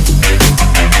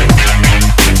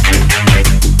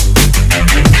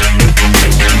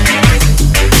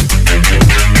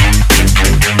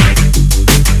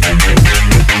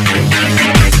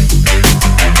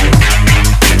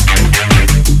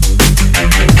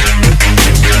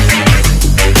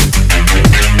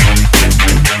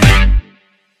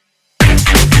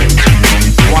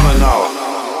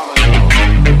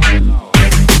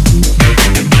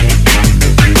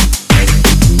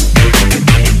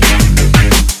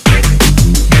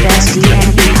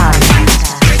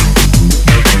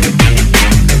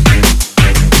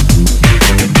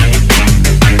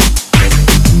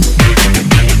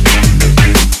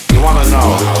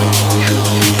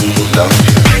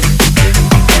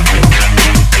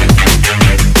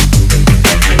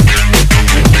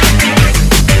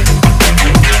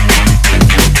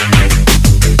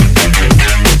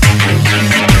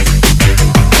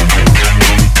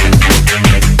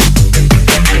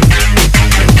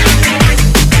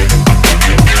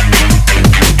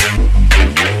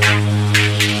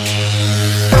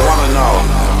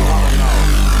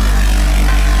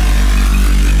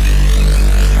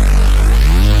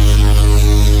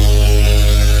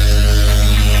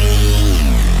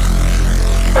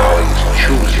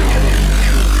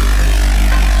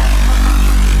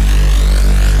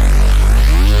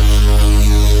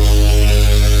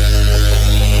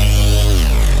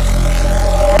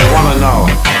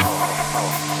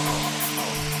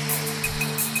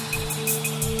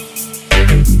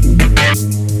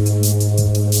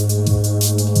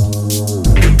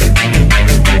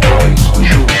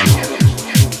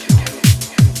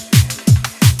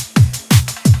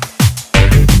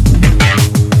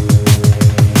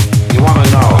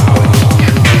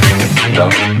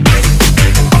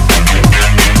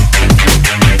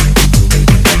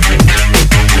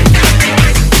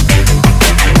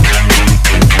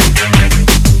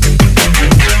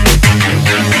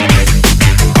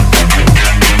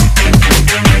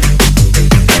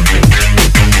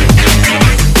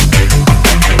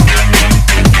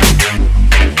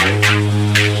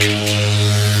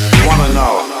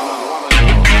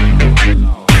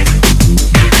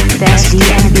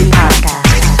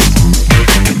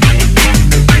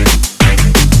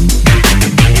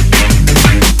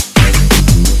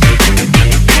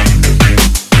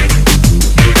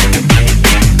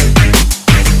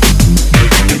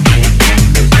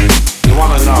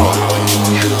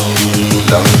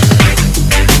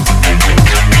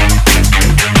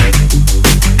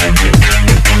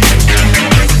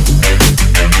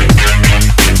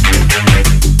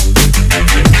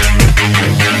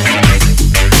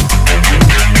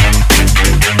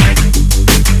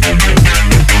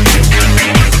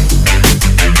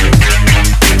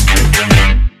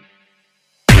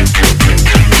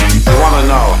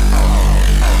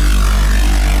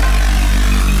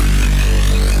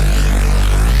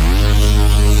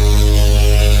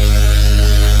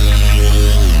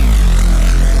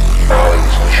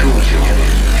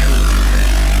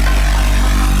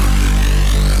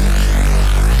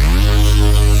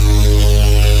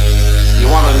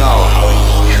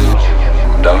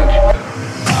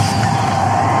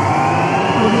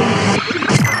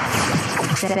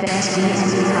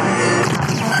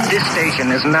 This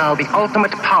station is now the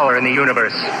ultimate power in the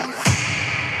universe.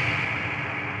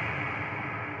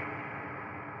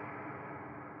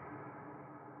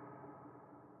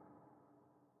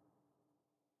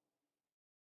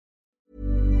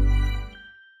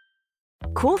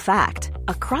 Cool fact,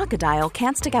 a crocodile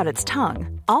can't stick out its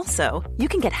tongue. Also, you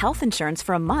can get health insurance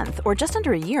for a month or just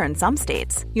under a year in some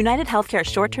states. United Healthcare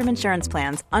short-term insurance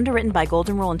plans, underwritten by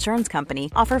Golden Rule Insurance Company,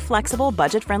 offer flexible,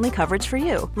 budget-friendly coverage for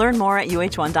you. Learn more at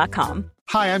UH1.com.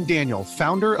 Hi, I'm Daniel,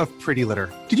 founder of Pretty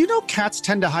Litter. Did you know cats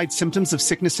tend to hide symptoms of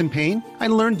sickness and pain? I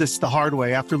learned this the hard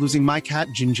way after losing my cat,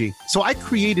 Gingy. So I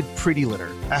created Pretty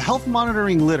Litter, a health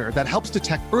monitoring litter that helps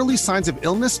detect early signs of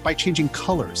illness by changing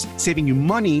colors, saving you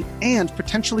money and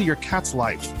potentially your cat's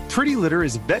life. Pretty Litter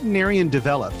is veterinarian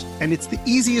developed, and it's the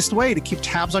easiest way to keep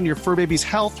tabs on your fur baby's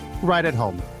health right at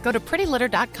home. Go to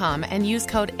prettylitter.com and use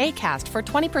code ACAST for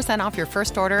 20% off your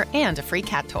first order and a free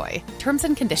cat toy. Terms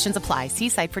and conditions apply. See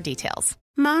site for details.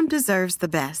 Mom deserves the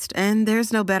best, and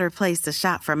there's no better place to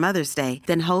shop for Mother's Day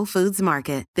than Whole Foods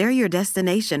Market. They're your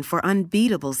destination for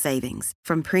unbeatable savings,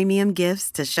 from premium gifts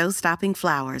to show-stopping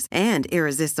flowers and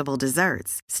irresistible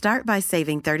desserts. Start by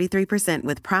saving 33%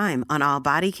 with Prime on all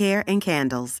body care and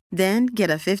candles. Then get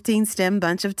a 15-stem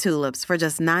bunch of tulips for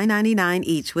just $9.99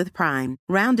 each with Prime.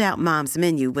 Round out Mom's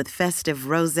menu with festive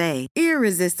rosé,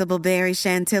 irresistible berry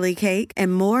chantilly cake,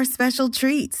 and more special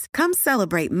treats. Come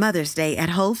celebrate Mother's Day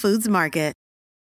at Whole Foods Market.